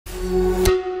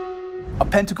A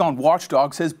Pentagon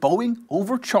watchdog says Boeing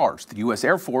overcharged the U.S.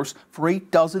 Air Force for a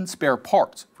dozen spare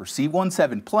parts for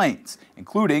C-17 planes,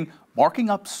 including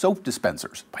marking up soap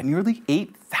dispensers by nearly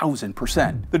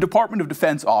 8,000%. The Department of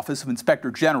Defense Office of Inspector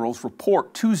General's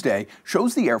report Tuesday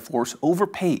shows the Air Force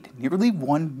overpaid nearly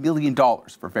 $1 million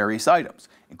for various items,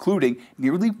 including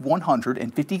nearly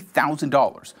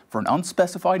 $150,000 for an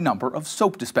unspecified number of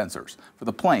soap dispensers for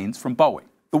the planes from Boeing.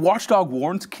 The watchdog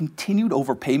warns continued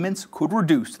overpayments could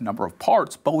reduce the number of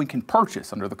parts Boeing can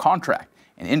purchase under the contract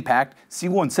and impact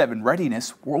C-17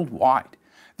 readiness worldwide.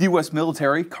 The U.S.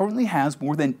 military currently has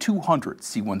more than 200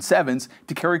 C-17s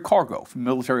to carry cargo for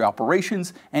military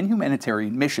operations and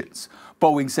humanitarian missions.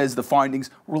 Boeing says the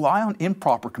findings rely on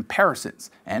improper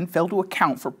comparisons and fail to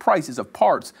account for prices of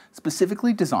parts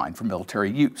specifically designed for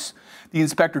military use. The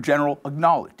Inspector General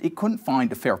acknowledged it couldn't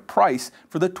find a fair price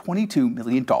for the $22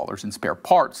 million in spare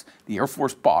parts the Air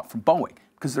Force bought from Boeing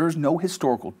because there is no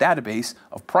historical database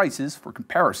of prices for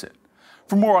comparison.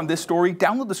 For more on this story,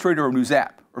 download the Straight Arrow News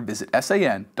app or visit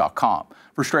san.com.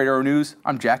 For Straight Arrow News,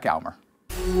 I'm Jack Almer.